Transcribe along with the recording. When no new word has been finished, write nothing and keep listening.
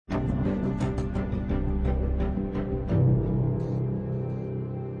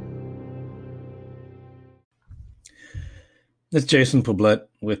It's Jason Poblet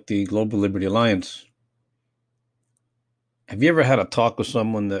with the Global Liberty Alliance. Have you ever had a talk with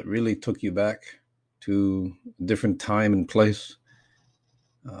someone that really took you back to a different time and place?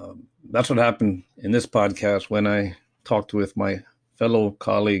 That's what happened in this podcast when I talked with my fellow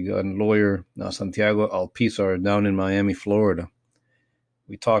colleague and lawyer, Santiago Alpizar, down in Miami, Florida.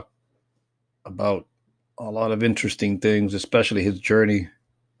 We talked about a lot of interesting things, especially his journey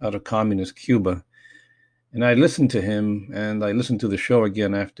out of communist Cuba. And I listened to him and I listened to the show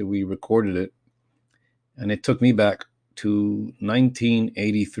again after we recorded it. And it took me back to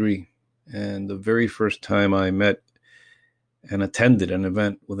 1983 and the very first time I met and attended an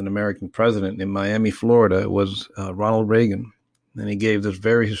event with an American president in Miami, Florida was Ronald Reagan. And he gave this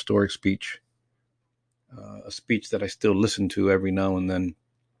very historic speech, a speech that I still listen to every now and then.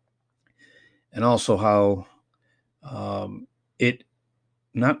 And also how it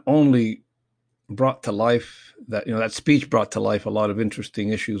not only brought to life that speech brought to life a lot of interesting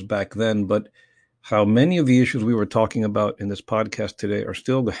issues back then, but how many of the issues we were talking about in this podcast today are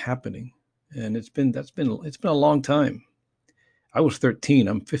still happening. And it's been a long time. I was 13,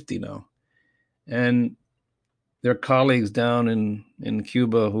 I'm 50 now. And there are colleagues down in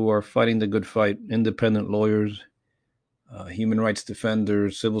Cuba who are fighting the good fight, independent lawyers, human rights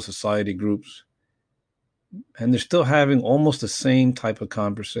defenders, civil society groups. And they're still having almost the same type of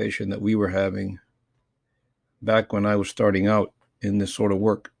conversation that we were having back when I was starting out in this sort of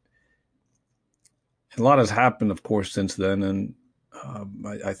work. A lot has happened, of course, since then, and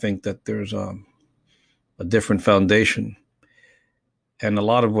I think that there's a different foundation. And a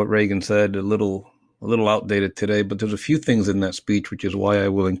lot of what Reagan said, a little outdated today, but there's a few things in that speech, which is why I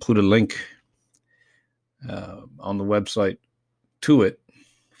will include a link on the website to it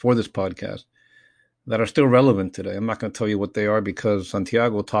for this podcast that are still relevant today. I'm not going to tell you what they are because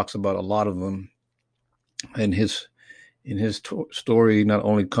Santiago talks about a lot of them in his story, not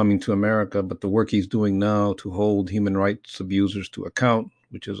only coming to America, but the work he's doing now to hold human rights abusers to account,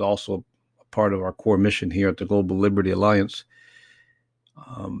 which is also a part of our core mission here at the Global Liberty Alliance.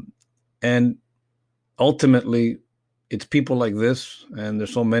 And ultimately, it's people like this, and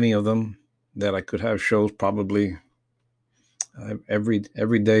there's so many of them that I could have shows probably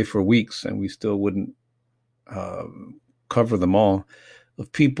every day for weeks, and we still wouldn't cover them all,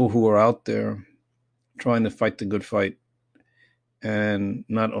 of people who are out there trying to fight the good fight and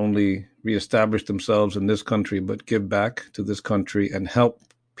not only reestablish themselves in this country, but give back to this country and help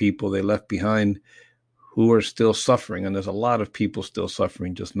people they left behind who are still suffering. And there's a lot of people still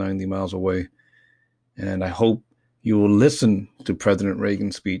suffering just 90 miles away. And I hope you will listen to President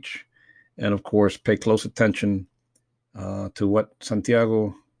Reagan's speech and, of course, pay close attention to what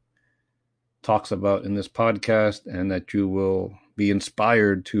Santiago talks about in this podcast, and that you will be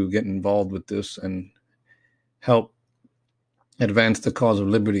inspired to get involved with this and help advance the cause of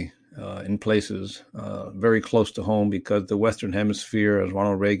liberty in places very close to home, because the Western Hemisphere, as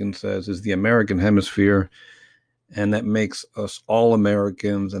Ronald Reagan says, is the American hemisphere, and that makes us all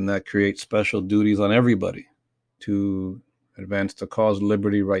Americans, and that creates special duties on everybody to advance the cause of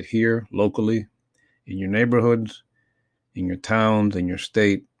liberty right here, locally, in your neighborhoods, in your towns, in your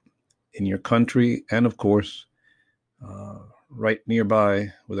state, in your country, and of course, right nearby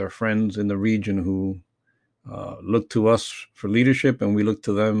with our friends in the region who look to us for leadership, and we look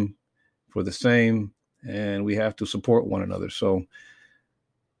to them for the same, and we have to support one another. So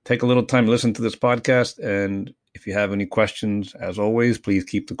take a little time to listen to this podcast, and if you have any questions, as always, please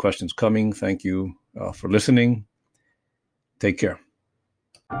keep the questions coming. Thank you for listening. Take care.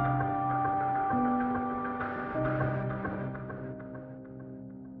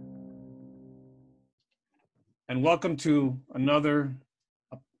 And welcome to another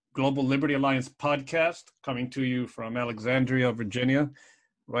Global Liberty Alliance podcast, coming to you from Alexandria, Virginia,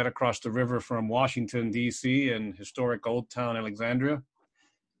 right across the river from Washington, D.C. and historic Old Town Alexandria.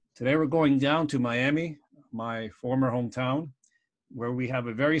 Today we're going down to Miami, my former hometown, where we have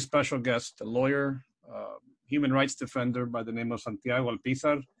a very special guest, a lawyer, human rights defender by the name of Santiago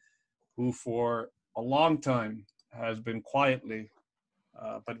Alpizar, who for a long time has been quietly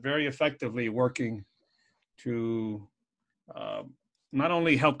but very effectively working to not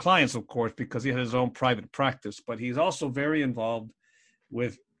only help clients, of course, because he has his own private practice, but he's also very involved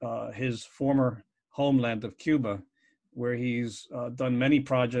with his former homeland of Cuba, where he's done many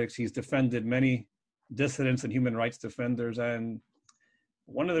projects. He's defended many dissidents and human rights defenders. And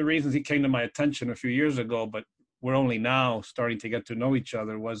one of the reasons he came to my attention a few years ago, but we're only now starting to get to know each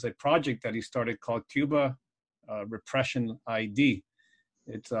other, was a project that he started called Cuba Repression ID.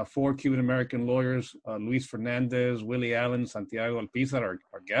 It's four Cuban-American lawyers, Luis Fernandez, Willie Allen, Santiago Alpizar,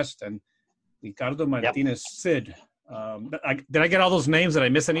 our guest, and Ricardo Yep. Martinez Cid, Did I get all those names? Did I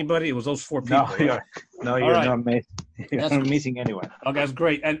miss anybody? It was those four No, people, right? you're Right. not you're not missing anyone. Okay, that's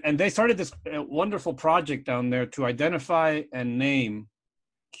great. And they started this wonderful project down there to identify and name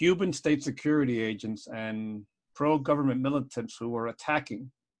Cuban state security agents and pro-government militants who were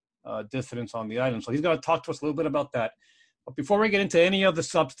attacking dissidents on the island. So he's going to talk to us a little bit about that. But before we get into any of the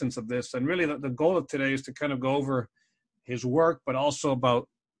substance of this, and really the goal of today is to kind of go over his work, but also about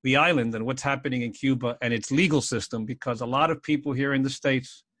the island and what's happening in Cuba and its legal system, because a lot of people here in the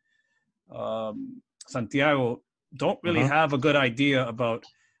States, Santiago, don't really have a good idea about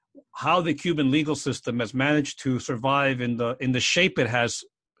how the Cuban legal system has managed to survive in the shape it has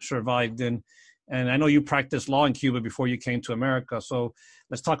survived in. And I know you practiced law in Cuba before you came to America. So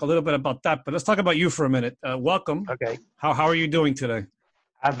let's talk a little bit about that. But let's talk about you for a minute. Welcome. Okay. How are you doing today?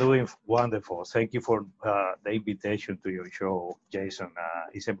 I'm doing wonderful. Thank you for the invitation to your show, Jason.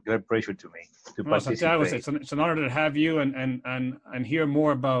 It's a great pleasure to me to participate. Santiago, it's an honor to have you and hear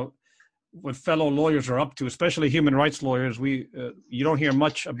more about what fellow lawyers are up to, especially human rights lawyers. You don't hear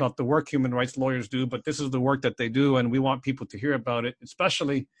much about the work human rights lawyers do, but this is the work that they do, and we want people to hear about it,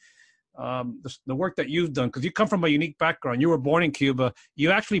 especially the work that you've done, because you come from a unique background. You were born in Cuba.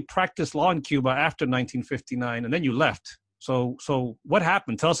 You actually practiced law in Cuba after 1959, and then you left. So what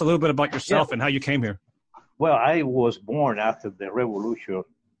happened? Tell us a little bit about yourself and how you came here. Well, I was born after the revolution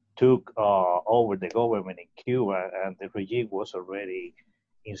took over the government in Cuba, and the regime was already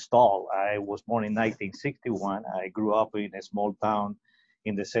installed. I was born in 1961. I grew up in a small town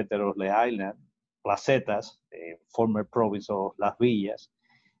in the center of the island, Placetas, a former province of Las Villas.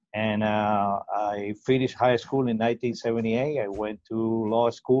 And I finished high school in 1978. I went to law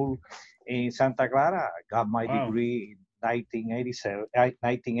school in Santa Clara. I got my degree in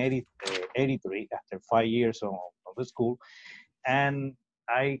 1983 after 5 years of the school. And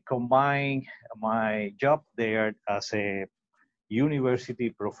I combined my job there as a university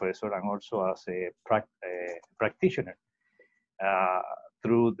professor and also as a practitioner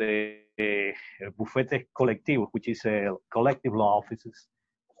through the Bufetes Colectivos, which is a collective law offices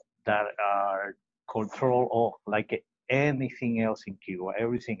that are controlled like anything else in Cuba,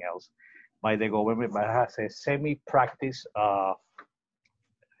 everything else by the government, but has a semi-practice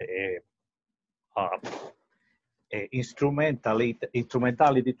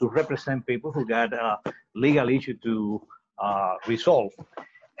instrumentality to represent people who got legal issue to resolve.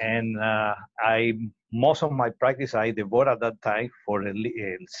 And most of my practice I devoted at that time for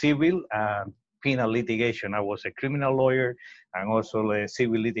civil and penal litigation. I was a criminal lawyer and also a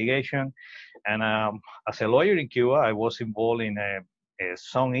civil litigation. And as a lawyer in Cuba, I was involved in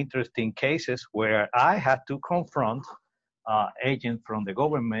some interesting cases where I had to confront agents from the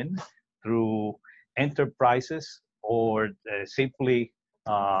government through enterprises or simply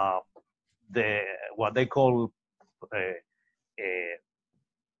what they call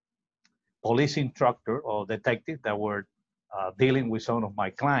police instructor or detective that were dealing with some of my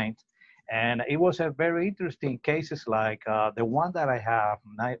clients. And it was a very interesting cases like the one that I have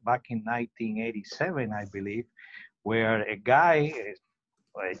back in 1987, I believe, where a guy,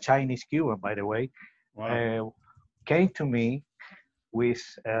 a Chinese Cuban, by the way, came to me with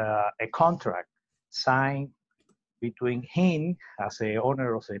a contract signed between him as the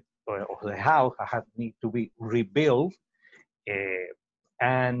owner of the house that had need to be rebuilt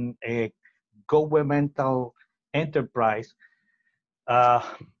and a governmental enterprise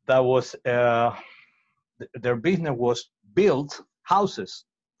that was their business was build houses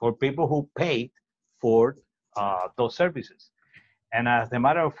for people who paid for those services. And as a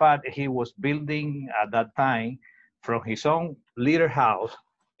matter of fact, he was building at that time from his own little house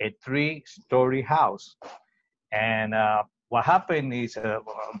a 3-story house. And what happened is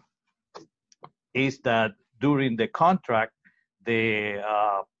that during the contract, the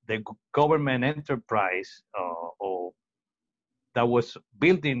government enterprise that was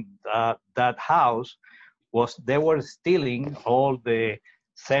building that house they were stealing all the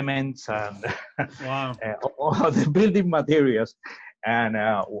cements and all the building materials. And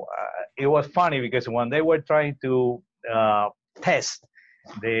it was funny because when they were trying to test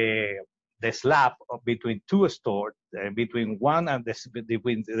the slab between two stores, between one and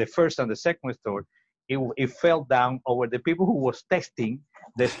between the first and the second store, it fell down over the people who was testing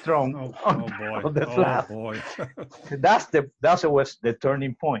the strong of the slab. That was the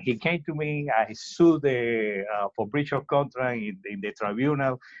turning point. He came to me. I sued for breach of contract in the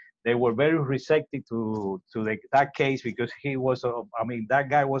tribunal. They were very receptive to that case because that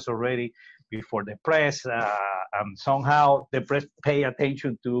guy was already before the press, and somehow the press paid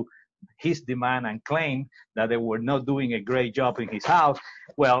attention to his demand and claim that they were not doing a great job in his house.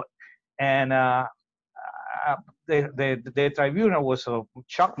 Well, and the tribunal was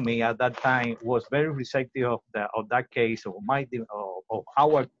shocked me at that time, was very receptive of that case, of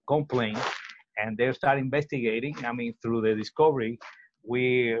our complaint, and they start investigating. I mean, through the discovery,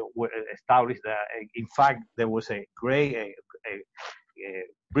 we established that in fact there was a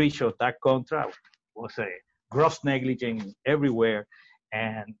breach of that contract, was a gross negligence everywhere,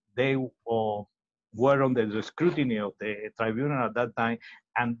 and they were under the scrutiny of the tribunal at that time,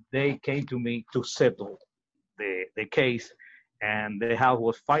 and they came to me to settle the case, and the house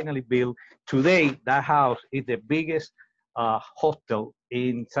was finally built. Today, that house is the biggest hostel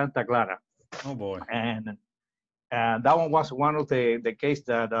in Santa Clara. Oh boy! And that one was one of the case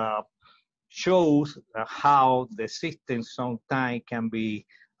that shows how the system sometimes can be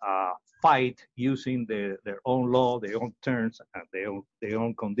fight using their own law, their own terms, and their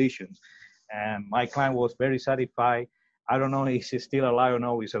own conditions. And my client was very satisfied. I don't know if he's still alive or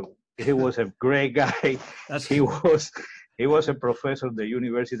no. He was a great guy. He was a professor at the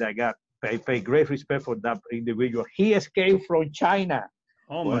university. I pay great respect for that individual. He escaped from China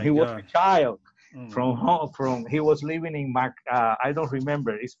when he was a child. From he was living in I don't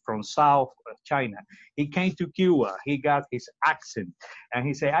remember, it's from South China. He came to Cuba, he got his accent, and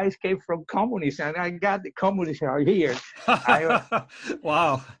he said, I escaped from communists and I got the communists are here.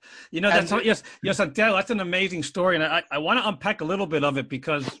 Wow. Yes, Santiago, that's an amazing story, and I want to unpack a little bit of it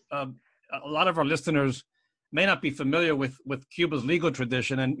because a lot of our listeners may not be familiar with Cuba's legal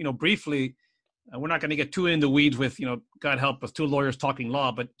tradition. And briefly, we're not going to get too in the weeds with, God help us, two lawyers talking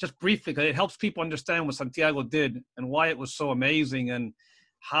law, but just briefly, because it helps people understand what Santiago did and why it was so amazing, and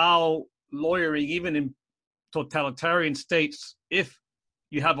how lawyering, even in totalitarian states, if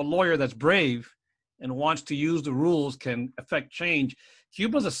you have a lawyer that's brave and wants to use the rules, can affect change.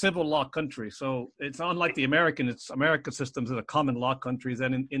 Cuba's a civil law country, so it's not like the American systems is a common law countries.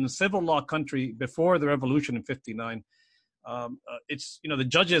 And in a civil law country, before the revolution in 59, it's the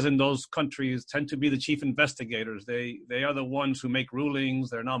judges in those countries tend to be the chief investigators. They are the ones who make rulings.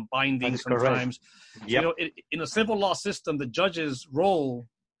 They're non-binding sometimes. Yep. So, in a civil law system, the judge's role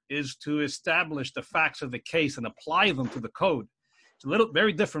is to establish the facts of the case and apply them to the code. It's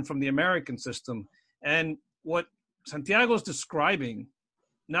very different from the American system. And what Santiago is describing,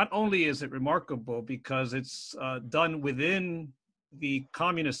 not only is it remarkable because it's done within the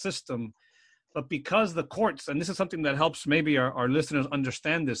communist system, but because the courts, and this is something that helps maybe our listeners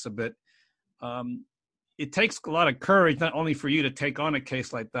understand this a bit, it takes a lot of courage, not only for you to take on a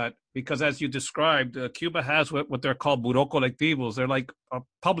case like that, because as you described, Cuba has what they're called buró colectivos. They're like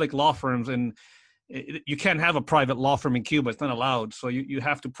public law firms, and you can't have a private law firm in Cuba. It's not allowed. So you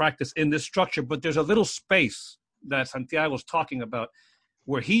have to practice in this structure. But there's a little space that Santiago's talking about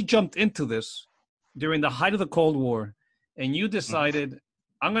where he jumped into this during the height of the Cold War, and you decided,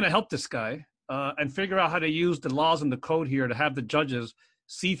 I'm going to help this guy. And figure out how to use the laws and the code here to have the judges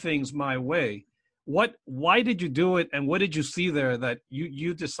see things my way. Why did you do it, and what did you see there that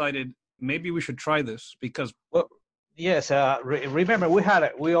you decided maybe we should try this? Because yes, remember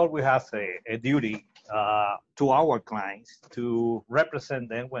we always have a duty to our clients to represent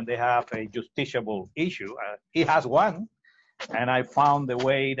them when they have a justiciable issue. He has one, and I found the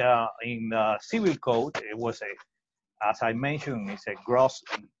way in the civil code it was as I mentioned, it's a gross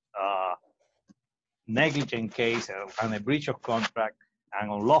negligent case and a breach of contract and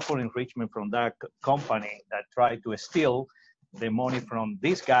unlawful enrichment from that company that tried to steal the money from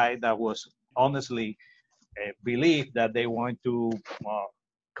this guy that was honestly believed that they want to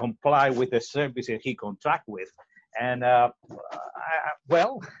comply with the services he contract with. And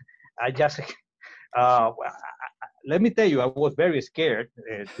let me tell you, I was very scared.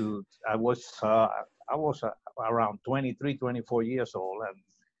 I was around 23, 24 years old, and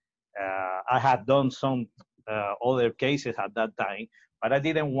I had done some other cases at that time, but I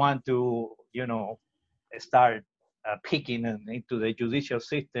didn't want to, start peeking into the judicial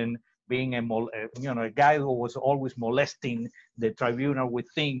system, being a guy who was always molesting the tribunal with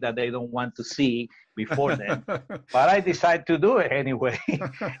things that they don't want to see before them. But I decided to do it anyway.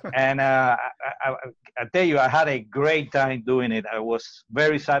 And I tell you, I had a great time doing it. I was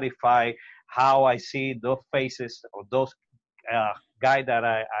very satisfied how I see those faces of those guys that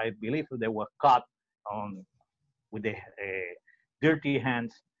I believe they were caught on with the dirty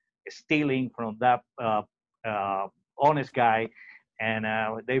hands, stealing from that honest guy, and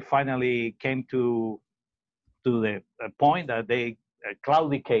they finally came to the point that they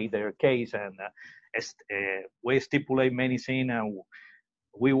claudicate their case, and we stipulate many things, and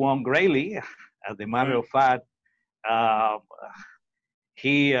we won greatly. As a matter of fact,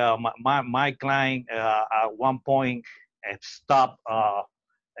 my client at one point stopped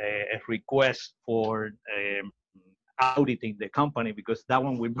a request for auditing the company, because that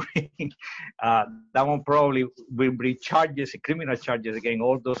one will bring that one probably will bring charges, criminal charges against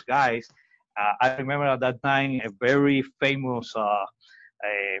all those guys. I remember at that time a very famous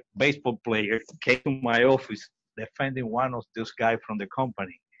baseball player came to my office defending one of those guys from the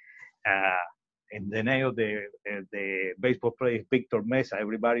company. Uh, and the name of the baseball player is Victor Mesa.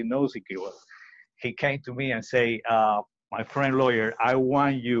 Everybody knows it. He came to me and say, "My friend lawyer, I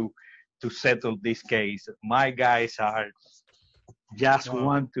want you to settle this case. My guys are just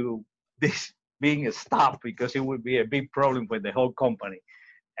want to this being stopped because it would be a big problem for the whole company,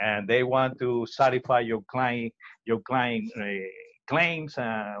 and they want to satisfy your client claims.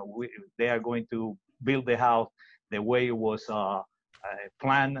 They are going to build the house the way it was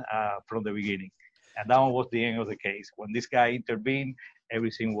planned from the beginning." And that one was the end of the case. When this guy intervened,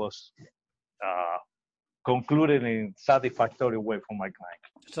 everything was uh, concluded in satisfactory way for my client.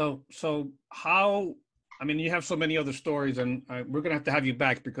 So how? I mean, you have so many other stories, and we're gonna have to have you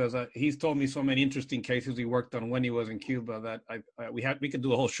back because he's told me so many interesting cases he worked on when he was in Cuba that we could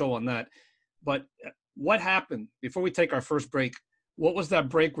do a whole show on that. But what happened before we take our first break? What was that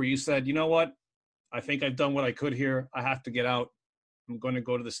break where you said, you know what? I think I've done what I could here. I have to get out. I'm going to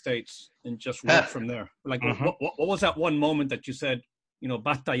go to the States and just work from there. Like, Mm-hmm. what was that one moment that you said,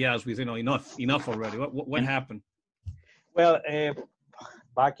 basta ya, as we say, enough already? What happened? Well,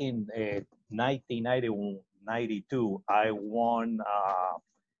 back in 1992, I won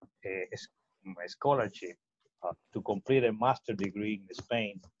a scholarship to complete a master degree in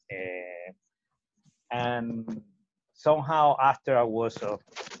Spain. And somehow, after I was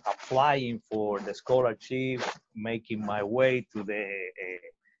applying for the scholarship, making my way to the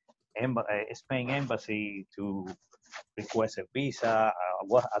Spain embassy to request a visa,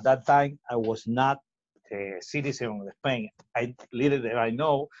 at that time I was not a citizen of Spain. Little did I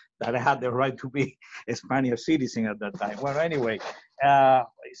know that I had the right to be a Spanish citizen at that time. Well, anyway, uh,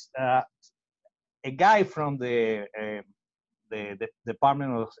 a guy from the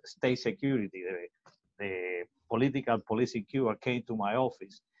Department of State Security, the political police in Cuba, came to my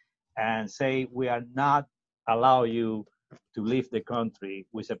office and say, "We are not allow you to leave the country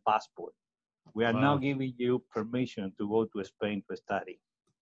with a passport. We are not Wow. giving you permission to go to Spain to study."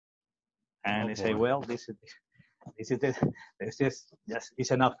 And Oh I say, boy. "Well, this is just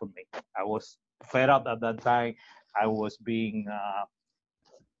it's enough for me." I was fed up at that time. I was being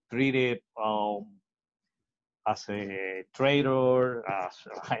treated as a traitor. As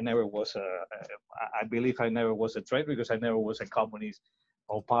I never was I believe I never was a traitor because I never was a communist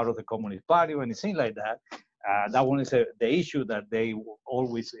or part of the Communist Party or anything like that. That one is the issue that they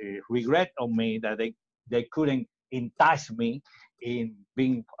always regret on me, that they couldn't entice me in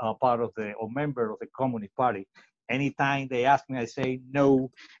being a part of the or member of the Communist Party. Anytime they ask me, I say no.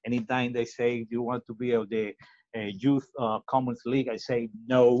 Anytime they say, "Do you want to be of the Youth Communist League?" I say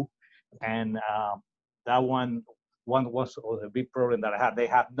no. And that one was a big problem that I had. They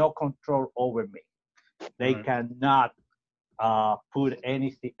have no control over me. They Right. cannot put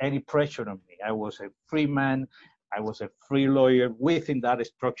any pressure on me. I was a free man. I was a free lawyer within that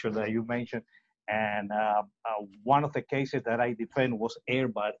structure that you mentioned. And one of the cases that I defend was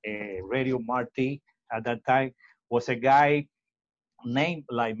aired by Radio Marti at that time. Was a guy named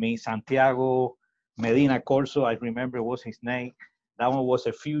like me, Santiago Medina Corso. I remember was his name. That one was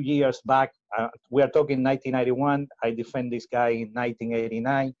a few years back. We are talking 1991. I defend this guy in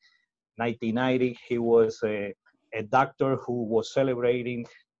 1989. 1990, he was a doctor who was celebrating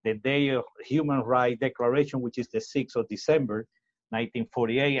the Day of Human Rights Declaration, which is the 6th of December,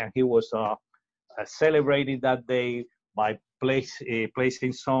 1948, and he was celebrating that day by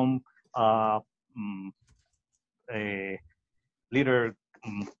placing some um, uh, little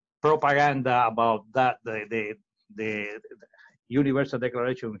propaganda about that the Universal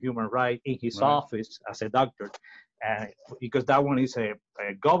Declaration of Human Rights in his Right. office as a doctor, and because that one is a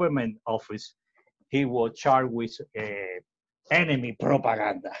government office, he was charged with enemy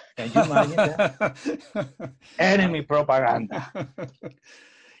propaganda. Can you imagine that? Enemy propaganda.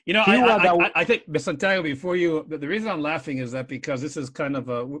 Cuba, that I think, Santiago, before you, the reason I'm laughing is that because this is kind of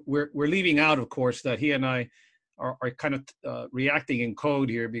we're leaving out, of course, that he and I are kind of reacting in code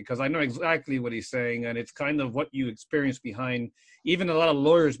here because I know exactly what he's saying, and it's kind of what you experienced behind even a lot of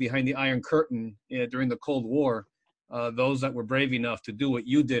lawyers behind the Iron Curtain during the Cold War. Those that were brave enough to do what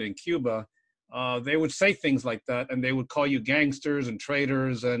you did in Cuba, they would say things like that, and they would call you gangsters and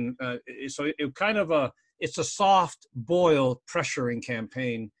traitors, and so it kind of it's a soft boil pressuring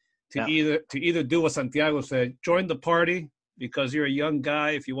campaign to yeah, either do what Santiago said, join the party because you're a young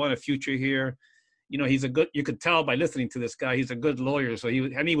guy if you want a future here, he's a good, you could tell by listening to this guy, he's a good lawyer. So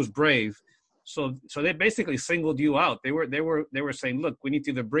he was brave. So they basically singled you out. They were saying, look, we need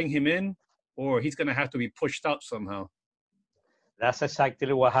to either bring him in or he's going to have to be pushed out somehow. That's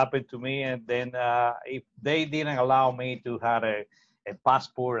exactly what happened to me. And then if they didn't allow me to have a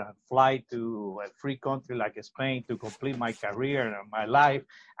passport and fly to a free country like Spain to complete my career and my life,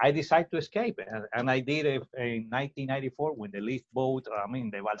 I decided to escape. And I did it in 1994 when the leaf boat,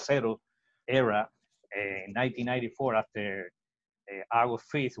 the Balsero era, in 1994 after August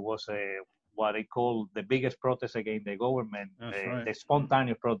 5th was what they call the biggest protest against the government, Right. the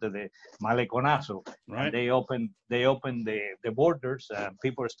spontaneous protest, the Maleconazo. Right. And they opened the borders and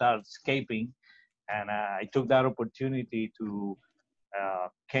people started escaping. And I took that opportunity to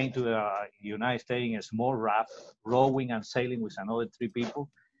came to the United States in a small raft, rowing and sailing with another 3 people.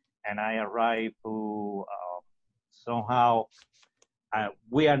 And I arrived to somehow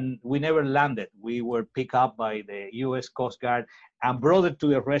we never landed. We were picked up by the U.S. Coast Guard and brought to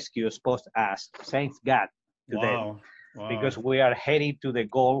the rescue, supposed as thanks God to them, because we are heading to the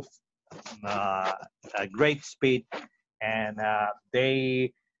Gulf at great speed, and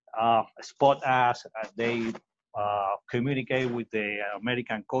they spot us. They communicate with the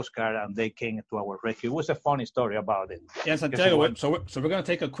American Coast Guard, and they came to our rescue. It was a funny story about it. Yeah, Santiago. So we're going to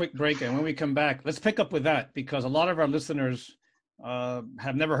take a quick break, and when we come back, let's pick up with that, because a lot of our listeners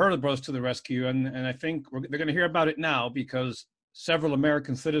have never heard of Brothers to the Rescue, and I think they're going to hear about it now because several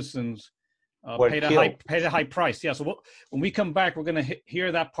American citizens paid a high price. Yeah. So when we come back, we're going to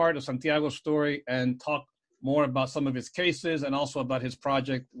hear that part of Santiago's story and talk more about some of his cases and also about his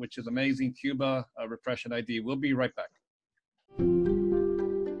project, which is amazing, Cuba Repression ID. We'll be right back.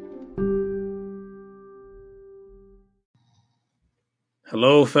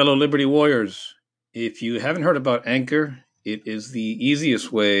 Hello, fellow Liberty Warriors. If you haven't heard about Anchor, it is the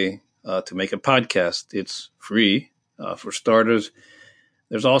easiest way to make a podcast. It's free for starters.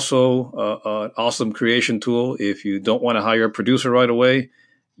 There's also an awesome creation tool. If you don't want to hire a producer right away,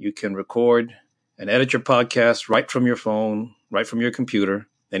 you can record and edit your podcast right from your phone, right from your computer,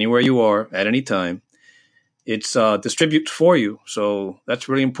 anywhere you are at any time. It's distributed for you. So that's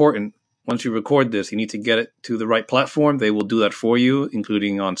really important. Once you record this, you need to get it to the right platform. They will do that for you,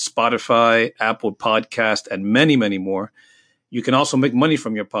 including on Spotify, Apple Podcast, and many, many more. You can also make money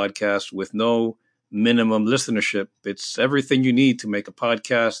from your podcast with no minimum listenership. It's everything you need to make a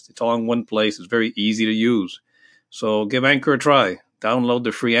podcast. It's all in one place. It's very easy to use. So give Anchor a try. Download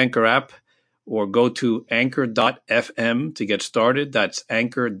the free Anchor app or go to anchor.fm to get started. That's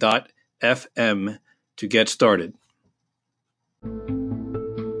anchor.fm to get started.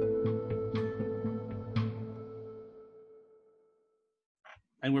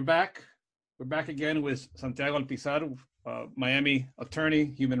 And we're back. We're back again with Santiago Alpizar, Miami attorney,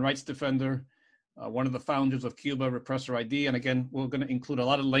 human rights defender, one of the founders of Cuba Repressor ID. And again, we're going to include a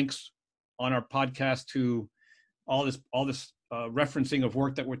lot of links on our podcast to all this referencing of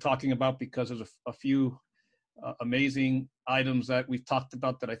work that we're talking about, because there's a few amazing items that we've talked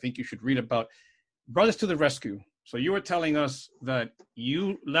about that I think you should read about. Brothers to the Rescue. So you were telling us that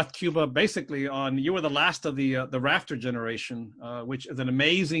you left Cuba basically you were the last of the rafter generation, which is an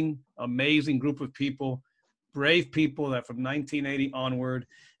amazing, amazing group of people, brave people that from 1980 onward,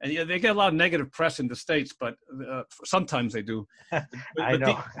 and they get a lot of negative press in the States, but sometimes they do. I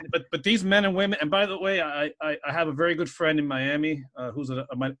know. But these men and women, and by the way, I have a very good friend in Miami who's a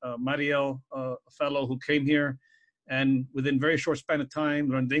Mariel fellow who came here, and within a very short span of time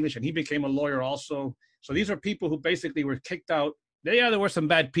learned English, and he became a lawyer also. So these are people who basically were kicked out. There were some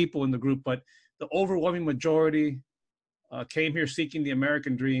bad people in the group, but the overwhelming majority came here seeking the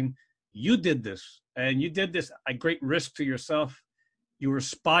American dream. You did this, and you did this at great risk to yourself. You were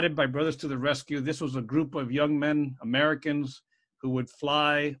spotted by Brothers to the Rescue. This was a group of young men, Americans, who would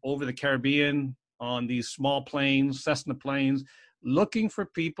fly over the Caribbean on these small planes, Cessna planes, looking for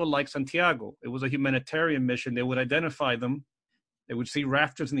people like Santiago. It was a humanitarian mission. They would identify them. They would see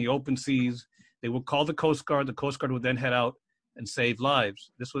rafters in the open seas. They would call the Coast Guard. The Coast Guard would then head out and save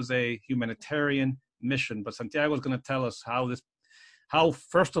lives. This was a humanitarian mission. But Santiago is going to tell us how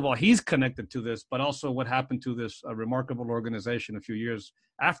first of all, he's connected to this, but also what happened to this remarkable organization a few years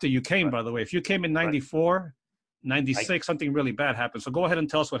after you came, by the way. If you came in 94, 96, something really bad happened. So go ahead and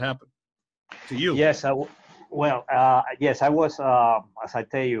tell us what happened to you. Yes, yes, I was, as I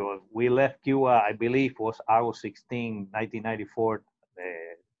tell you, we left Cuba, I believe was August 16, 1994,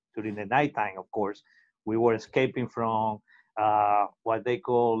 during the nighttime, of course. We were escaping from what they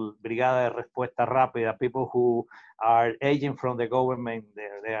call Brigada de Respuesta Rápida, people who are agents from the government.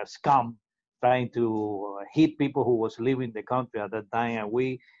 They are scum, trying to hit people who was leaving the country at that time. And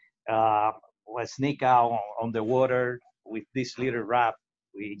we sneak out on the water with this little raft.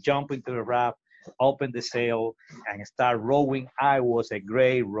 We jump into the raft, open the sail, and start rowing. I was a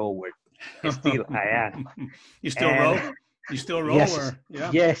great rower. Still, I am. You still And row? You still row, yes, or yeah?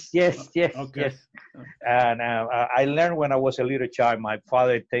 yes, yes, yes, Okay. yes. And I learned when I was a little child. My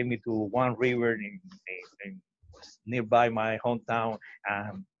father take me to one river in nearby my hometown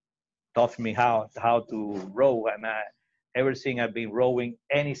and taught me how to row. And everything I've been rowing,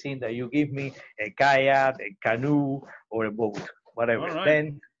 anything that you give me, a kayak, a canoe, or a boat, whatever. All right.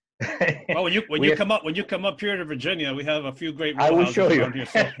 Then Well, we, when you come up here to Virginia, we have a few great I row will houses show you. around here.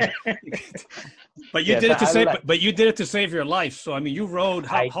 So, but you Yes, did it to I would save. like. But you did it to save your life. So I mean, you rode.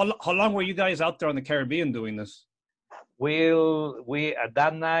 I How long were you guys out there on the Caribbean doing this? we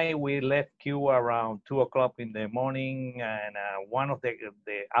that night we left Cuba around 2 o'clock in the morning, and one of the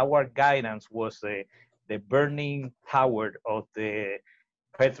our guidance was the burning tower of the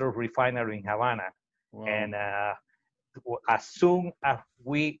petrol refinery in Havana, Wow. and as soon as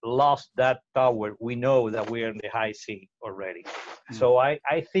we lost that tower, we know that we are in the high sea already. Hmm. So I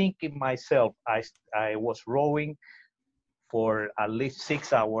think in myself, I was rowing for at least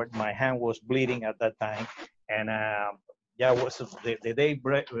 6 hours. My hand was bleeding at that time, and yeah, it was the day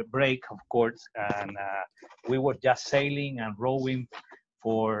break, of course, and we were just sailing and rowing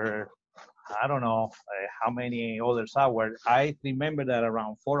for I don't know how many others hours. I remember that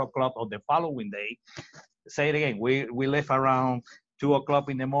around 4 o'clock of the following day. Say it again. We left around 2 o'clock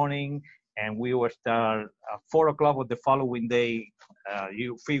in the morning, and we were start 4 o'clock of the following day.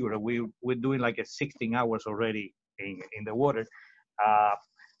 You figure we're doing like a 16 hours already in the water. Uh,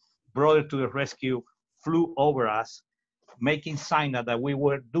 Brother to the rescue flew over us, making sign that we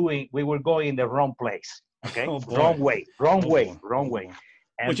were going in the wrong place. Okay, Oh boy. wrong Oh way, boy. wrong Oh way. boy.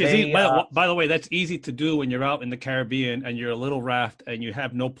 And Which is easy. they By the way, that's easy to do when you're out in the Caribbean and you're a little raft and you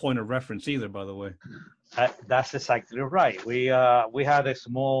have no point of reference either. By the way. That's exactly right. We had a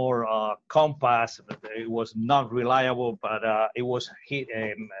small compass. But it was not reliable, but it was hit.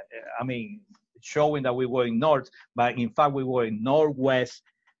 I mean, showing that we were in north, but in fact we were in northwest,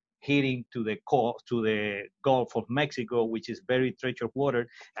 heading to the Gulf of Mexico, which is very treacherous water,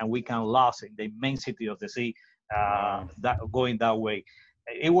 and we can lose in the immensity of the sea. Wow. That going that way.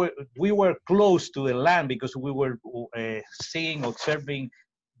 We were close to the land because we were seeing, observing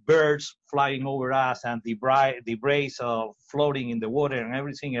birds flying over us and debris floating in the water and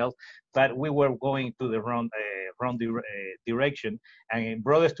everything else, but we were going to the wrong direction. And in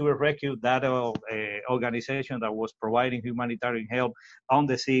Brothers to the Rescue, that organization that was providing humanitarian help on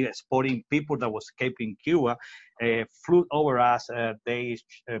the sea, supporting people that was escaping Cuba, flew over us.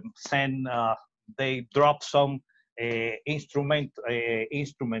 They dropped some instrument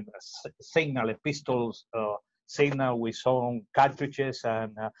signal, pistols signal with some cartridges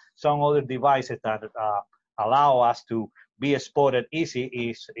and some other devices that allow us to be spotted easy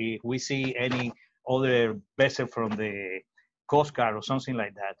if we see any other vessel from the Coast Guard or something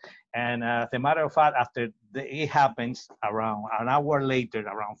like that. And as a matter of fact, after it happens, around an hour later,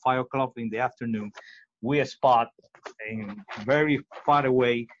 around 5 o'clock in the afternoon, we spot in very far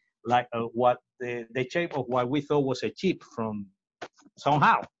away, like what the shape of what we thought was a ship from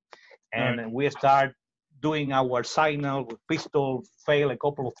somehow. All right. And we start doing our signal with pistol, fail a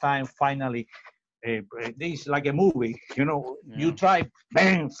couple of times. Finally, this is like a movie, you Yeah. try,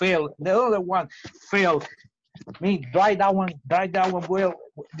 bang, fail. The other one fail. Me, try that one. Well,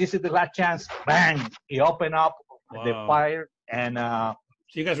 this is the last chance. Bang! He opened up the Wow. fire, and So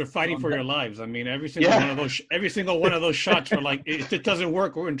you guys were fighting for your lives. I mean, yeah, every single one of those shots were like, if it doesn't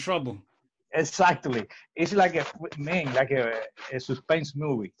work, we're in trouble. exactly. It's like a suspense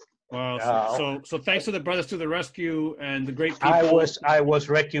movie. Wow. Uh, So thanks to the Brothers to the Rescue and the great I people. was I was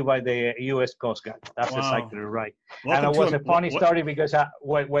rescued by the U.S. Coast Guard. That's Wow. exactly right. And Welcome it to was a funny what? story because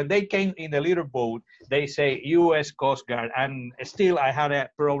when they came in the little boat, they say U.S. Coast Guard, and still I had a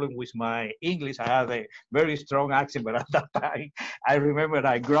problem with my English. I had a very strong accent, but at that time, I remember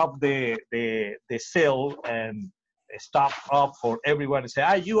I grabbed the sail and stopped up for everyone to say,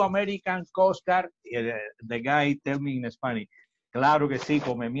 "Are you American Coast Guard?" The guy tell me in Spanish. Claro que sí,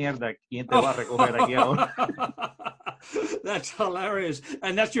 come mierda. ¿Quién te va a recoger aquí ahora? Oh. That's hilarious.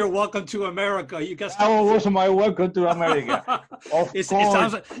 And that's your welcome to America. You guys. That was my welcome to America. Of It course,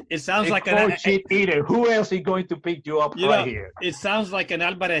 sounds a like cold shit eater. Who else is going to pick you up right here? it sounds like an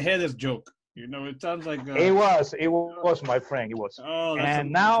Alvarez joke. It sounds like It was my friend. It was. oh, And that's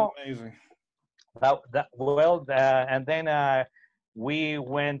now, amazing. and then we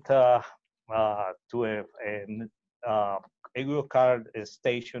went to uh, a card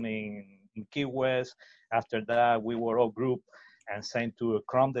station in Key West. After that, we were all group. and sent to a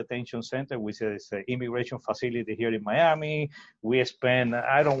Crum Detention Center, which is an immigration facility here in Miami. We spent,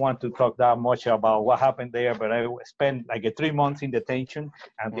 I don't want to talk that much about what happened there, but I spent like 3 months in detention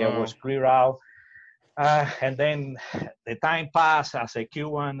until I was Wow. cleared out. And then the time passed as a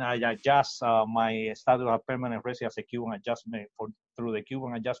Cuban. I adjust my status of permanent resident as a Cuban adjustment through the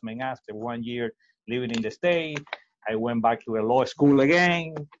Cuban Adjustment Act. After 1 year living in the state, I went back to a law school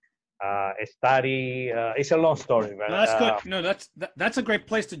again. Study. It's a long story, No, but that's good. No, that's a great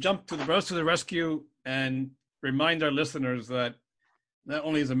place to jump to the Bros to the Rescue and remind our listeners that not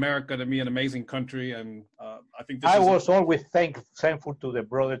only is America to me an amazing country, and I think this I is was always thankful to the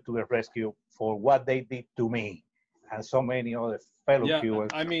brother to the rescue for what they did to me and so many other fellow yeah.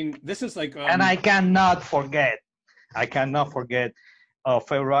 Cubans. I mean, this is like And I cannot forget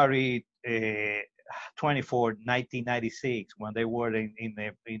February 24, 1996, when they were in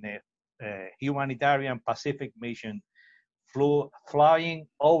a humanitarian Pacific mission, flying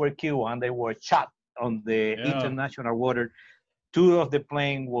over Cuba, and they were shot on the yeah. international water. Two of the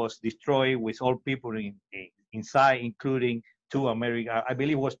plane was destroyed with all people inside, including two American, I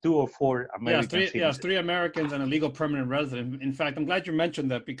believe it was 2 or 4 Yeah, American citizens. three Americans and a legal permanent resident. In fact, I'm glad you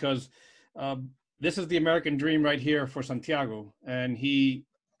mentioned that because this is the American dream right here for Santiago. And he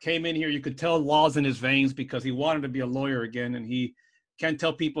came in here, you could tell laws in his veins because he wanted to be a lawyer again. And he can't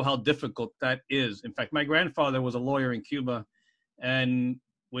tell people how difficult that is. In fact, my grandfather was a lawyer in Cuba. And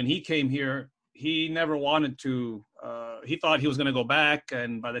when he came here, he never wanted to, he thought he was going to go back.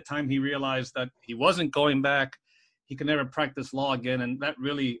 And by the time he realized that he wasn't going back, he could never practice law again. And that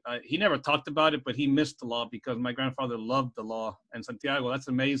really, he never talked about it, but he missed the law because my grandfather loved the law. And Santiago, that's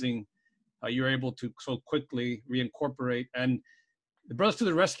amazing how you're able to so quickly reincorporate. And the Brothers to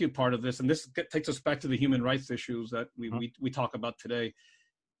the Rescue part of this, and this takes us back to the human rights issues that we talk about today.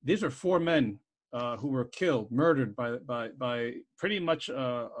 These are 4 men who were killed, murdered by pretty much,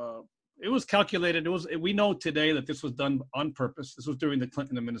 it was calculated. We know today that this was done on purpose. This was during the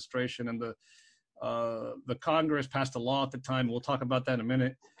Clinton administration, and the Congress passed a law at the time. We'll talk about that in a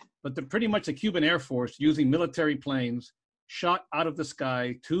minute. But pretty much the Cuban Air Force, using military planes, shot out of the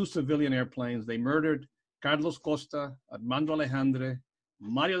sky 2 civilian airplanes. They murdered Carlos Costa, Armando Alejandre,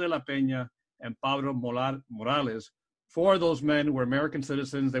 Mario de la Peña, and Pablo Morales. 4 of those men were American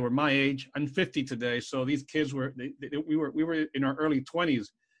citizens. They were my age. I'm 50 today, so these kids we were in our early 20s.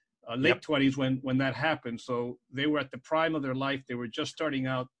 Late 20s when that happened. So they were at the prime of their life. They were just starting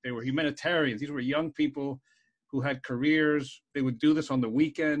out. They were humanitarians. These were young people who had careers. They would do this on the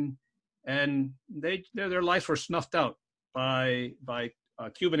weekend, and their lives were snuffed out by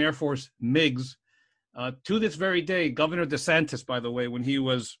Cuban Air Force MiGs. To this very day, Governor DeSantis, by the way, when he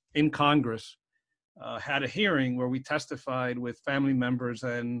was in Congress, had a hearing where we testified with family members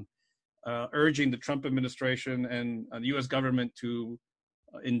and urging the Trump administration and the U.S. government to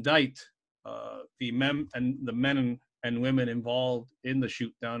indict the men and women involved in the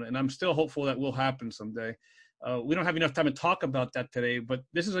shoot down. And I'm still hopeful that will happen someday. We don't have enough time to talk about that today, but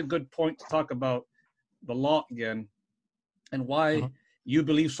this is a good point to talk about the law again and why you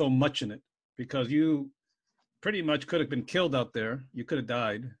believe so much in it, because you pretty much could have been killed out there. You could have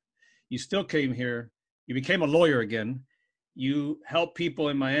died. You still came here. You became a lawyer again. You help people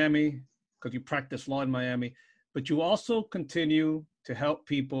in Miami because you practice law in Miami, but you also continue to help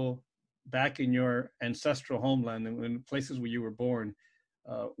people back in your ancestral homeland and in places where you were born.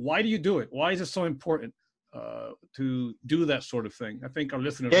 Why do you do it? Why is it so important to do that sort of thing? I think our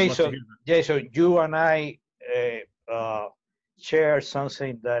listeners would love to hear that. Jason, you and I share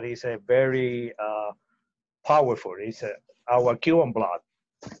something that is a very powerful. It's our Cuban blood.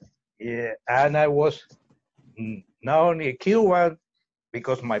 Yeah, and I was not only a Cuban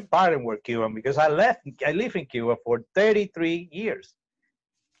because my parents were Cuban, because I lived in Cuba for 33 years.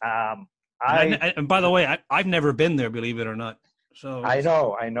 And by the way, I've never been there, believe it or not. So I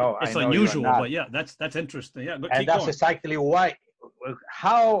know it's you are unusual, not. but yeah, that's interesting. Yeah, but And keep that's going. exactly why.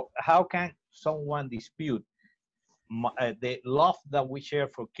 How can someone dispute the love that we share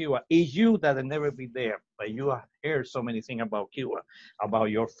for Cuba? Is you that have never been there, but you have heard so many things about Cuba, about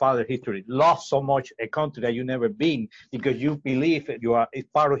your father's history, love so much a country that you never been because you believe it's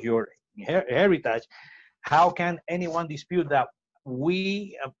part of your heritage. How can anyone dispute that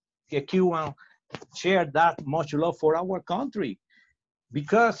we, Cuban, share that much love for our country?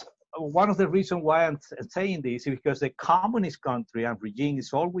 Because one of the reasons why I'm saying this is because the communist country and regime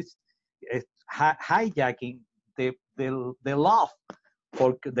is always hijacking the love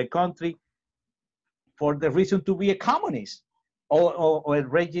for the country for the reason to be a communist or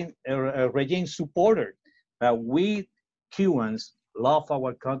a regime supporter. We Cubans love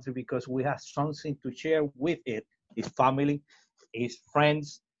our country because we have something to share with it, the family, is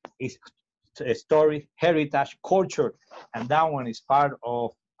friends, is story, heritage, culture, and that one is part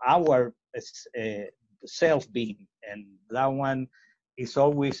of our self-being, and that one is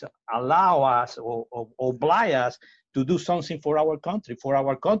always allow us or oblige us to do something for our country, for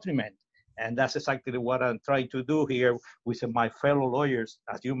our countrymen. And that's exactly what I'm trying to do here with my fellow lawyers,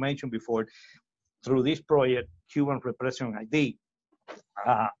 as you mentioned before, through this project, Cuban Repression ID.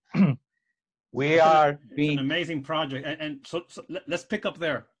 Uh, we are being... It's an amazing project. And so let's pick up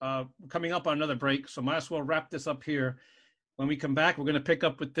there. Coming up on another break, so might as well wrap this up here. When we come back, we're going to pick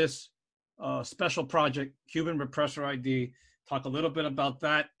up with this special project, Cuban Repressor ID, talk a little bit about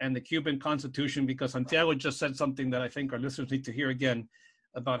that and the Cuban Constitution, because Santiago just said something that I think our listeners need to hear again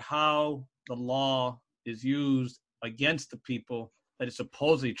about how the law is used against the people that is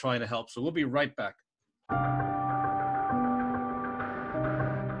supposedly trying to help. So we'll be right back.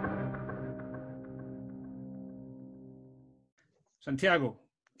 Santiago,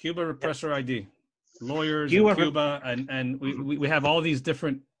 Cuba Repressor ID, lawyers in Cuba, and we have all these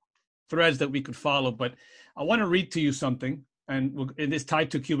different threads that we could follow, but I want to read to you something, and it is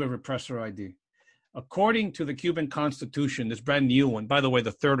tied to Cuba Repressor ID. According to the Cuban Constitution, this brand new one, by the way,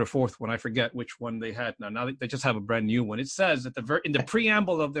 the third or fourth one, I forget which one they had now. Now they just have a brand new one. It says that in the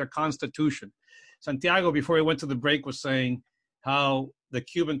preamble of their Constitution, Santiago, before he went to the break, was saying how the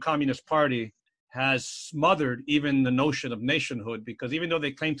Cuban Communist Party has smothered even the notion of nationhood, because even though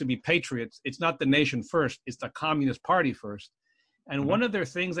they claim to be patriots, it's not the nation first, it's the Communist Party first. And one of their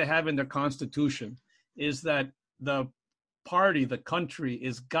things they have in their Constitution is that the party, the country,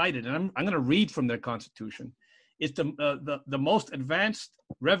 is guided, and I'm going to read from their Constitution. It's the most advanced,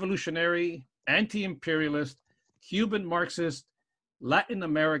 revolutionary, anti-imperialist, Cuban Marxist, Latin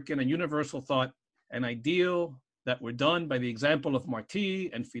American, and universal thought, an ideal that were done by the example of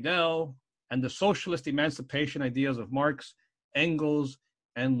Martí and Fidel, and the socialist emancipation ideas of Marx, Engels,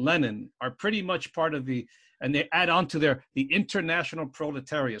 and Lenin are pretty much part of and they add on to the international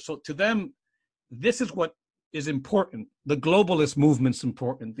proletariat. So to them, this is what is important. The globalist movement's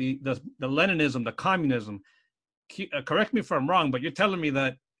important. The Leninism, the communism. Correct me if I'm wrong, but you're telling me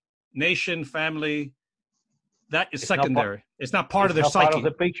that nation, family, that is secondary. It's not part of their psyche. Part of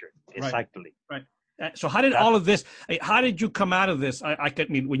the picture. Exactly. Right. So how did all of this? How did you come out of this? I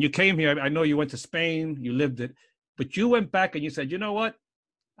mean, when you came here, I know you went to Spain, you lived it, but you went back and you said, you know what?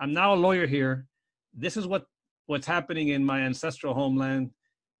 I'm now a lawyer here. This is what's happening in my ancestral homeland.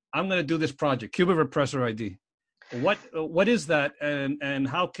 I'm going to do this project, Cuba Repressor ID. What is that, and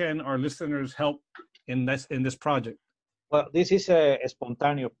how can our listeners help in this project? Well, this is a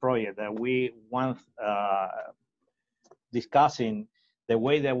spontaneous project that we want discussing the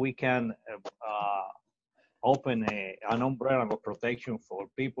way that we can open an umbrella of protection for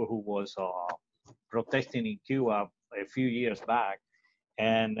people who was protesting in Cuba a few years back.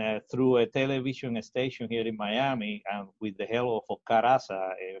 And through a television station here in Miami, and with the help of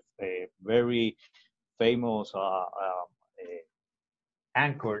Caraza, a very famous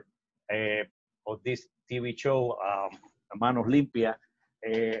anchor of this TV show, Manos Limpia,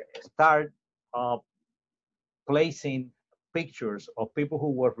 start placing pictures of people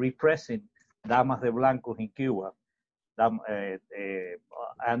who were repressing Damas de Blancos in Cuba.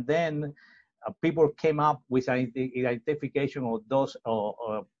 And then people came up with an identification of those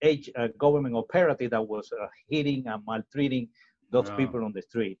government operative that was hitting and maltreating those people on the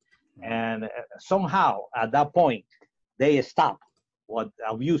street. And somehow at that point, they stopped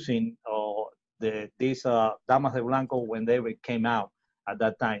abusing these Damas de Blanco when they came out at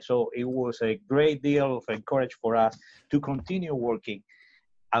that time. So it was a great deal of encouragement for us to continue working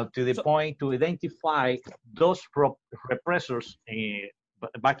to the point to identify those repressors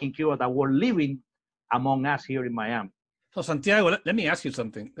back in Cuba that were living among us here in Miami. So Santiago, let me ask you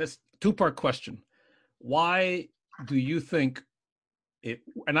something. That's a two-part question. Why do you think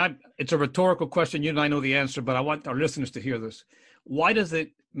it's a rhetorical question, you and I know the answer, but I want our listeners to hear this. Why does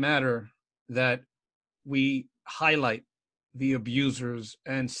it matter that we highlight the abusers?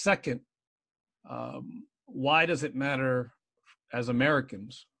 And second, why does it matter as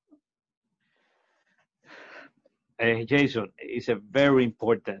Americans? Jason, it's a very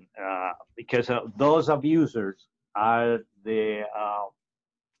important because those abusers are the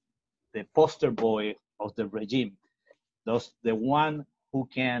poster boy of the regime. The one who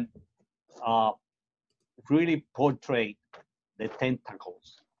can really portray the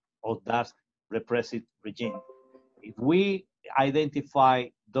tentacles of that repressive regime. If we identify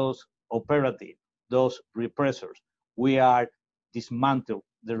those operatives, those repressors, we are dismantle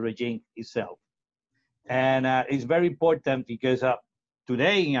the regime itself. And it's very important because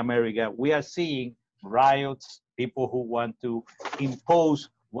today in America, we are seeing riots, people who want to impose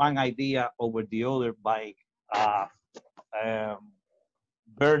one idea over the other by uh, um,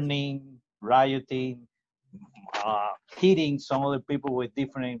 burning, rioting, hitting some other people with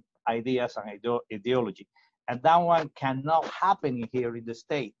different ideas and ideology. And that one cannot happen here in the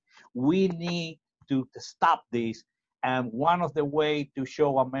state. We need to stop this. And one of the way to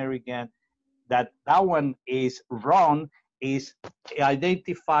show American that that one is wrong is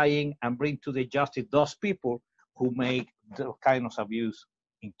identifying and bring to the justice those people who make those kind of abuse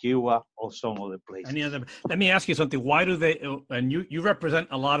in Cuba or some other places. Any other? Let me ask you something. Why do they? And you represent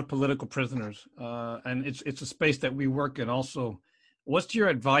a lot of political prisoners, and it's a space that we work in. Also, what's your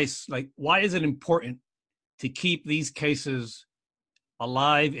advice? Like, why is it important to keep these cases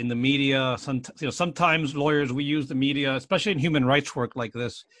alive in the media? Sometimes lawyers, we use the media, especially in human rights work like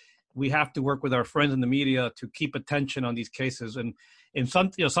this. We have to work with our friends in the media to keep attention on these cases. And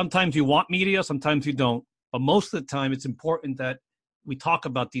sometimes you want media, sometimes you don't. But most of the time, it's important that we talk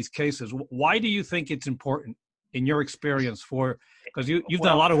about these cases. Why do you think it's important, in your experience, because you've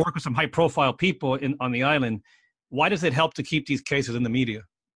done a lot of work with some high-profile people on the island? Why does it help to keep these cases in the media?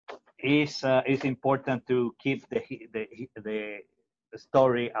 It's important to keep the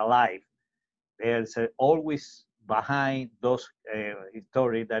story alive. There's always behind those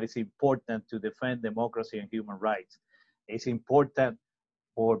stories that is important to defend democracy and human rights. It's important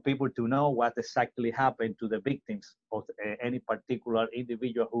for people to know what exactly happened to the victims of any particular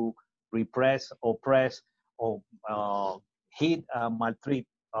individual who repress, oppress, or hit, maltreat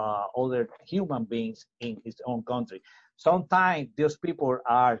other human beings in his own country. Sometimes those people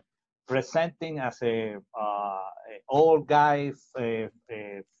are presenting as a old guy,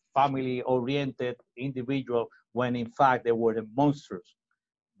 family-oriented individual, when in fact they were the monsters.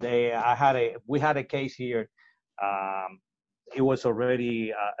 We had a case here. It was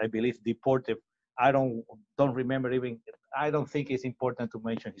already, I believe, deported. I don't remember even. I don't think it's important to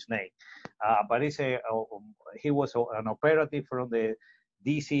mention his name, but he was an operative from the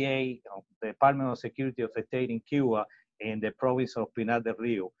DCA, the Department of Security of the State in Cuba, in the province of Pinar del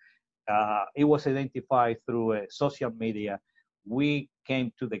Rio. It was identified through social media. We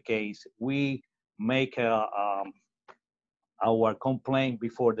came to the case. We make our complaint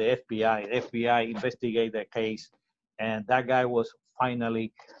before the FBI. The FBI investigated the case, and that guy was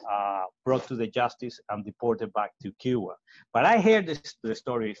finally brought to the justice and deported back to Cuba. But I heard the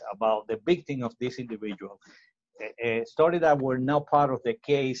stories about the victim of this individual, a story that were not part of the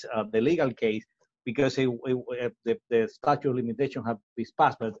case, the legal case, because the statute of limitation had been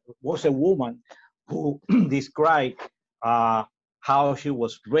passed, but it was a woman who described how she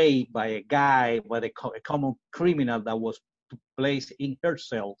was raped by a guy, by a common criminal that was placed in her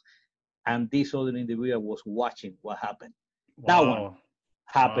cell, and this other individual was watching what happened. Wow. That one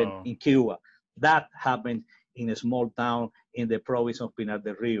happened in Cuba. That happened in a small town in the province of Pinar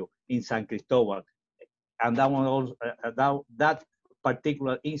del Rio, in San Cristobal. And that one also, that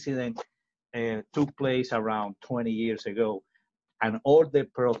particular incident took place around 20 years ago. And all the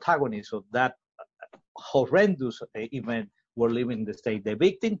protagonists of that horrendous event were living in the state, the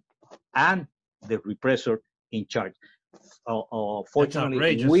victim and the repressor in charge.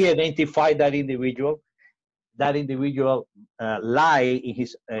 Fortunately, we identified that individual. That individual lied in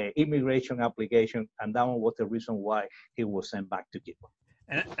his immigration application, and that one was the reason why he was sent back to Cuba.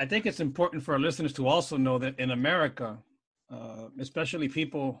 And I think it's important for our listeners to also know that in America, especially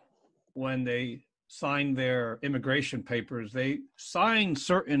people, when they sign their immigration papers, they sign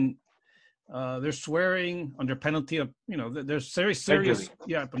certain, they're swearing under penalty of, there's very serious,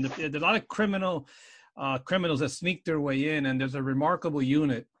 there's a lot of criminals that sneak their way in, and there's a remarkable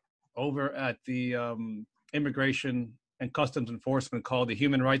unit over at the Immigration and Customs Enforcement called the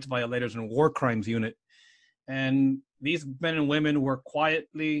Human Rights Violators and War Crimes Unit. And these men and women work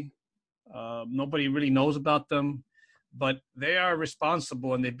quietly. Nobody really knows about them, but they are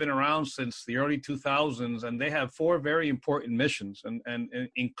responsible, and they've been around since the early 2000s, and they have 4 very important missions, and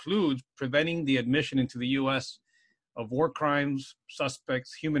includes preventing the admission into the U.S. of war crimes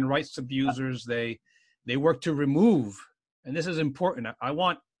suspects, human rights abusers. They work to remove, and this is important. I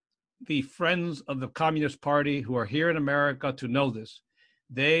want the friends of the Communist Party who are here in America to know this.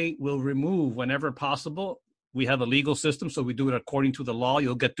 They will remove whenever possible. We have a legal system, so we do it according to the law.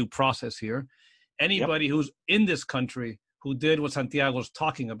 You'll get due process here. Anybody who's in this country who did what Santiago's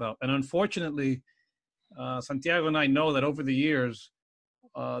talking about. And unfortunately, Santiago and I know that over the years,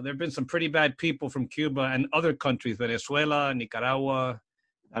 there have been some pretty bad people from Cuba and other countries, Venezuela, Nicaragua.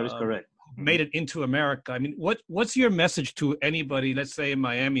 That is correct. Made it into America. I mean, what's your message to anybody, let's say in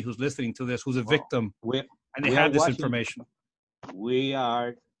Miami, who's listening to this, who's a victim, and they have this information? We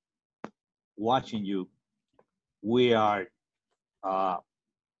are watching you, we are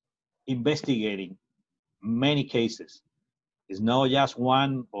investigating many cases. It's not just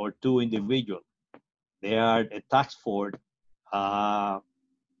one or two individuals. They are a task force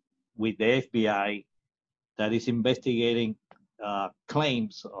with the FBI that is investigating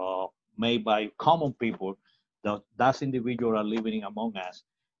claims made by common people that those individuals are living among us.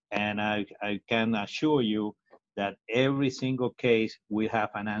 And I can assure you that every single case we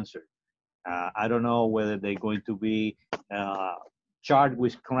have an answer. I don't know whether they're going to be uh, charged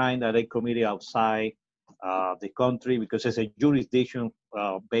with crime that they committed outside the country because it's a jurisdiction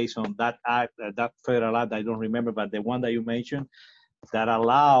based on that act, that federal act. I don't remember, but the one that you mentioned that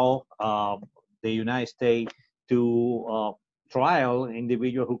allow the United States to trial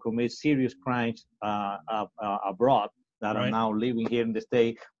individuals who commit serious crimes abroad that are Right. now living here in the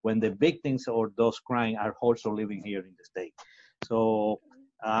state when the victims of those crimes are also living here in the state. So,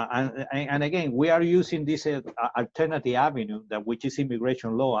 and again, we are using this alternative avenue that which is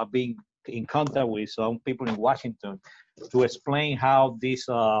immigration law. I've been in contact with some people in Washington to explain how this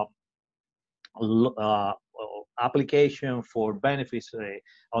application for benefits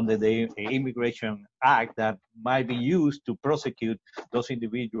under the Immigration Act that might be used to prosecute those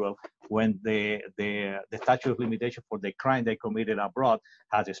individuals when the statute of limitation for the crime they committed abroad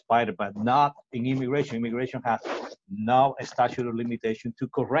has expired, but not in immigration. Immigration has no statute of limitation to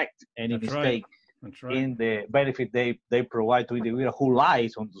correct any That's right. mistake That's right. in the benefit they provide to individuals who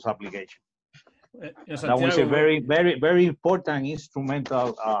lies on those applications. That was a Santiago, very important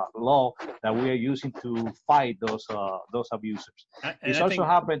instrumental law that we are using to fight those abusers. and It's I also think,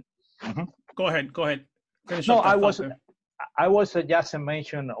 happened. Mhm. go ahead, go ahead. Finish No, up that thought there. I was just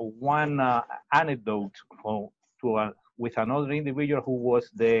mention one anecdote with another individual who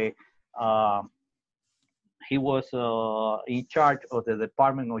was uh, he was in charge of the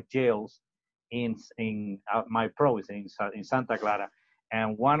Department of Jails in my province in Santa Clara,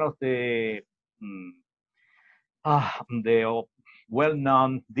 and one of the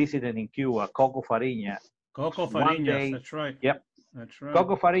well-known dissident in Cuba, Coco Fariña, Coco one Fariñas, day, that's right. yep, That's right.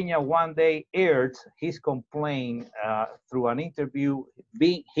 Coco Fariña one day aired his complaint through an interview,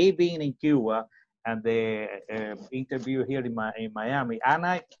 he being in Cuba, and the interview here in Miami. And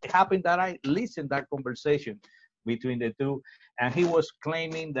it happened that I listened that conversation between the two, and he was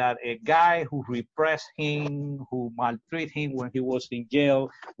claiming that a guy who repressed him, who maltreated him when he was in jail,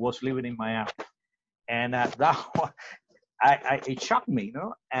 was living in Miami. And that it shocked me,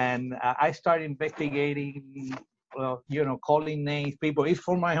 And I started investigating, calling names, people. It's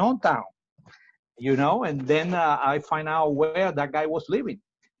from my hometown, And then I find out where that guy was living,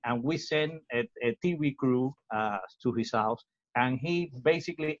 and we sent a TV crew to his house, and he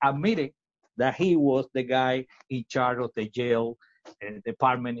basically admitted that he was the guy in charge of the jail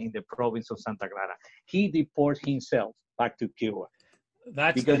department in the province of Santa Clara. He deported himself back to Cuba.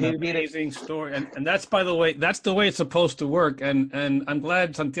 That's Because an he did it. amazing story, and that's, by the way, that's the way it's supposed to work. And I'm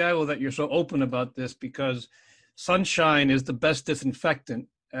glad, Santiago, that you're so open about this, because sunshine is the best disinfectant.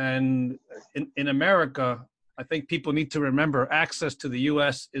 And in America, I think people need to remember access to the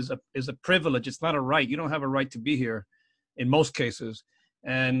U.S. is a privilege. It's not a right. You don't have a right to be here, in most cases.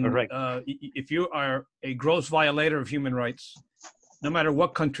 And Correct. if you are a gross violator of human rights, no matter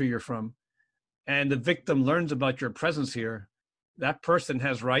what country you're from, and the victim learns about your presence here, that person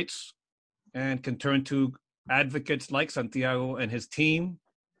has rights and can turn to advocates like Santiago and his team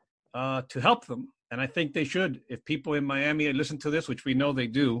to help them. And I think they should. If people in Miami listen to this, which we know they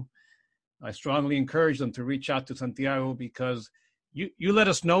do, I strongly encourage them to reach out to Santiago, because you let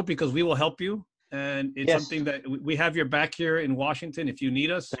us know, because we will help you. And it's Yes. something that we have your back here in Washington. If you need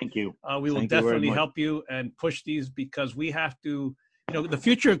us, Thank you. we will Thank you very definitely much. help you and push these, because we have to, the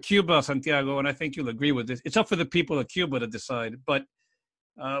future of Cuba, Santiago, and I think you'll agree with this, it's up for the people of Cuba to decide. But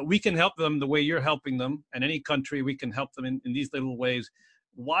we can help them the way you're helping them, and any country, we can help them in these little ways.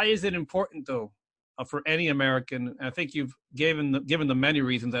 Why is it important, though, for any American? I think you've given the many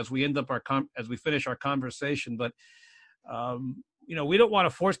reasons as we end up as we finish our conversation. But we don't want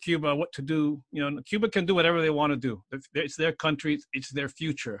to force Cuba what to do. Cuba can do whatever they want to do. It's their country. It's their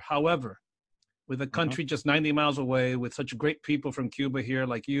future. However, with a country just 90 miles away, with such great people from Cuba here,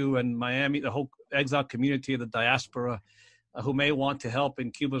 like you and Miami, the whole exile community of the diaspora, who may want to help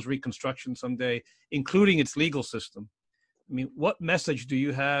in Cuba's reconstruction someday, including its legal system. I mean, what message do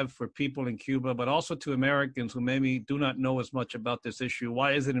you have for people in Cuba, but also to Americans who maybe do not know as much about this issue?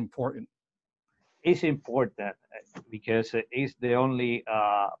 Why is it important? It's important because it's the only,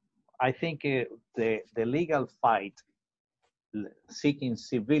 I think the legal fight seeking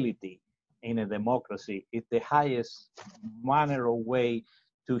civility in a democracy is the highest manner or way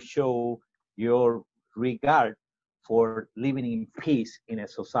to show your regard for living in peace in a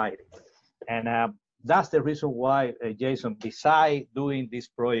society. And that's the reason why, Jason, besides doing this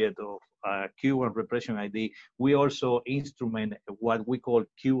project of Cuban Repression ID, we also instrument what we call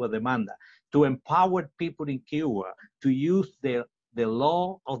Cuba Demanda to empower people in Cuba to use the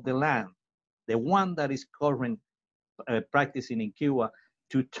law of the land, the one that is current practicing in Cuba,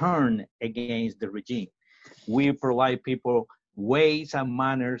 to turn against the regime. We provide people ways and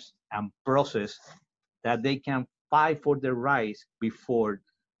manners and process that they can fight for their rights before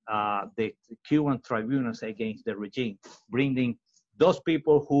the Cuban tribunals against the regime, bringing those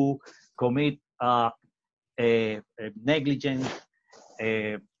people who commit negligence,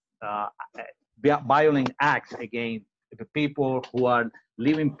 uh, uh, violent acts against the people who are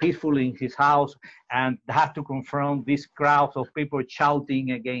living peacefully in his house and have to confront these crowds of people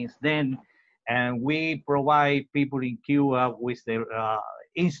shouting against them. And we provide people in Cuba with the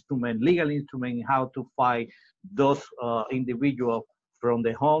legal instrument, how to fight those individuals from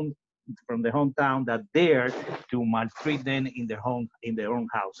the hometown that dare to maltreat them in their own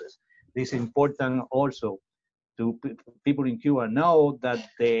houses. This is important also to people in Cuba know that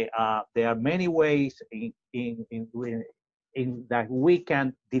there are many ways in that we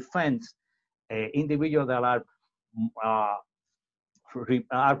can defend individuals that uh,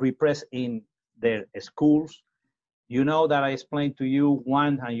 are repressed in their schools. You know that I explained to you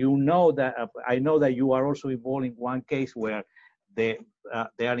one, and you know that I know that you are also involved in one case where they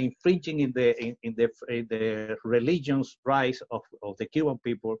they are infringing in the religion's rights of the Cuban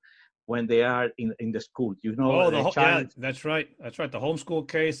people when they are in the school. You know, Oh, the yeah, child. that's right. That's right. The homeschool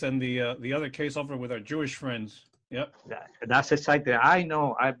case and the other case over with our Jewish friends. Yep. That's exactly. I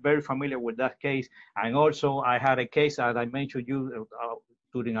know. I'm very familiar with that case, and also I had a case that I mentioned you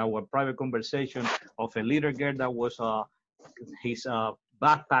during our private conversation of a little girl that was his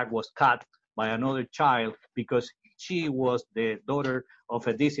backpack was cut by another child because she was the daughter of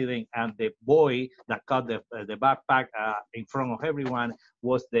a dissident, and the boy that cut the backpack in front of everyone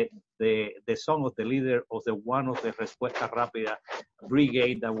was the son of the leader of the one of the Respuesta Rápida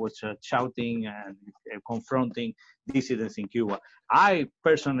brigade that was shouting and confronting dissidents in Cuba. I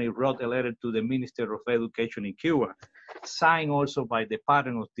personally wrote a letter to the Minister of Education in Cuba, signed also by the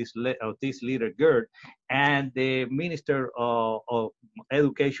parent of this little girl, and the Minister of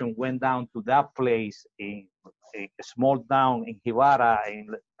Education went down to that place in a small town in Jibara, in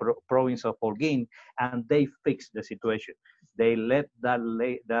the province of Holguin, and they fixed the situation. They let that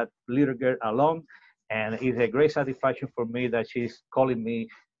little girl alone, and it's a great satisfaction for me that she's calling me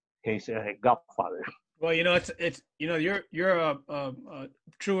his godfather. Well, it's you're a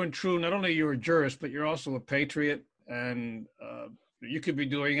true and true. Not only you're a jurist, but you're also a patriot, and you could be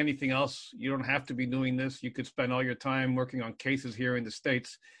doing anything else. You don't have to be doing this. You could spend all your time working on cases here in the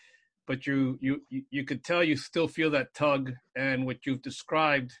States, but you could tell you still feel that tug, and what you've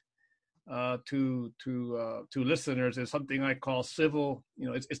described to listeners is something I call civil.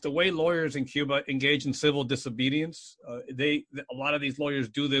 It's the way lawyers in Cuba engage in civil disobedience. A lot of these lawyers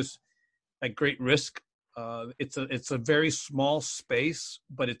do this at great risk. It's a very small space,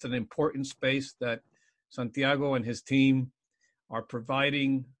 but it's an important space that Santiago and his team are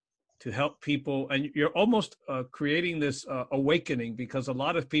providing to help people. And you're almost creating this awakening, because a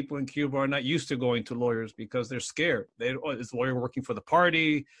lot of people in Cuba are not used to going to lawyers because they're scared. Is the lawyer working for the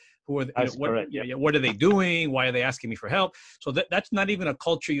party? Who are That's correct. what are they doing? Why are they asking me for help? So that's not even a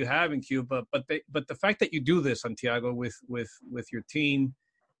culture you have in Cuba. But the fact that you do this, Santiago, with your team,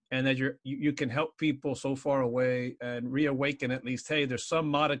 and that you can help people so far away and reawaken at least, hey, there's some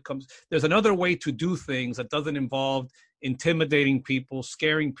modicum, there's another way to do things that doesn't involve intimidating people,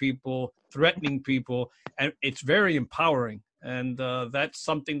 scaring people, threatening people, and it's very empowering. And that's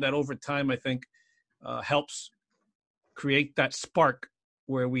something that over time I think helps create that spark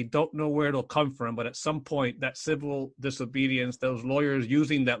where we don't know where it'll come from, but at some point that civil disobedience, those lawyers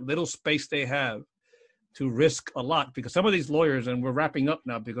using that little space they have to risk a lot, because some of these lawyers, and we're wrapping up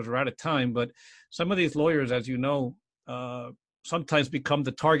now because we're out of time, but some of these lawyers, as you know, sometimes become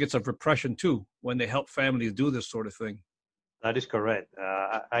the targets of repression too when they help families do this sort of thing. That is correct.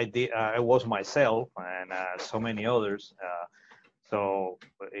 I did. I was myself and so many others. So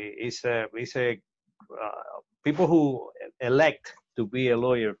it's a people who elect to be a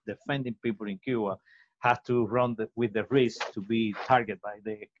lawyer defending people in Cuba have to run with the risk to be targeted by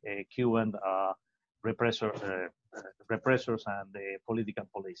the Cuban repressors and the political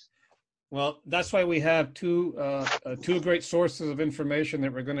police. Well, that's why we have two great sources of information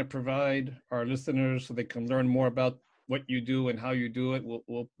that we're going to provide our listeners so they can learn more about what you do and how you do it.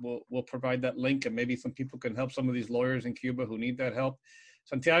 We'll provide that link, and maybe some people can help some of these lawyers in Cuba who need that help.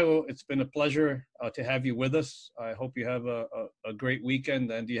 Santiago, it's been a pleasure to have you with us. I hope you have a great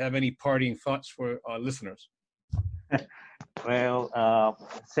weekend. And do you have any parting thoughts for our listeners? Well,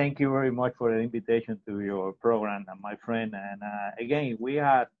 thank you very much for the invitation to your program, my friend. And again, we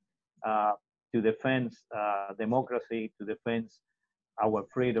had to defend democracy, to defend our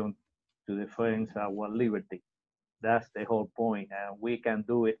freedom, to defend our liberty. That's the whole point, and we can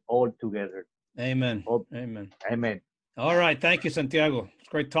do it all together. Amen. All, Amen. amen. All right. Thank you, Santiago. It's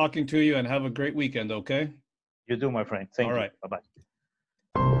great talking to you, and have a great weekend, okay? You do, my friend. All Thank you. right. Bye bye.